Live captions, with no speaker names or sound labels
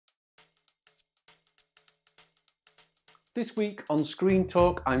This week on Screen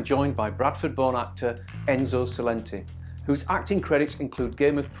Talk, I'm joined by Bradford-born actor Enzo Cilenti, whose acting credits include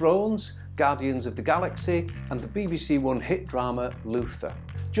Game of Thrones, Guardians of the Galaxy, and the BBC One hit drama Luther,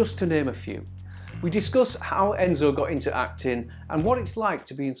 just to name a few. We discuss how Enzo got into acting and what it's like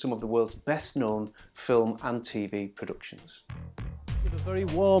to be in some of the world's best-known film and TV productions. Give a very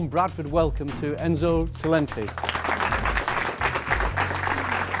warm Bradford welcome to Enzo Cilenti.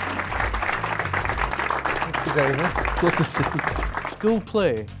 Good to see you. School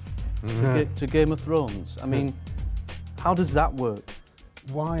play to Game of Thrones. I mean, how does that work?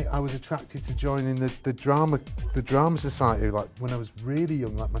 Why I was attracted to joining the drama society, like when I was really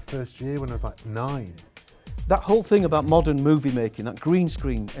young, like my first year when I was like 9. That whole thing about modern movie making, that green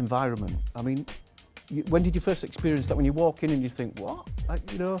screen environment. I mean, when did you first experience that? When you walk in and you think, what?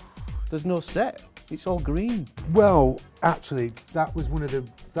 Like, you know, there's no set. It's all green. Well, actually, that was one of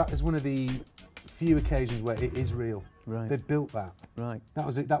the few occasions where it is real. Right. They built that. Right. That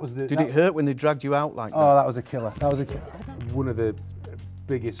was it. That was the. Did it hurt when they dragged you out like that? Oh, that was a killer. That was one of the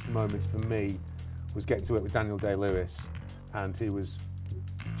biggest moments for me was getting to work with Daniel Day-Lewis, and he was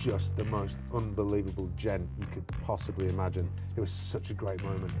just the most unbelievable gent you could possibly imagine. It was such a great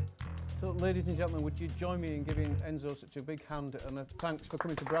moment. So, ladies and gentlemen, would you join me in giving Enzo such a big hand and a thanks for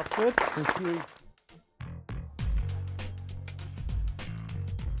coming to Bradford? Thank you.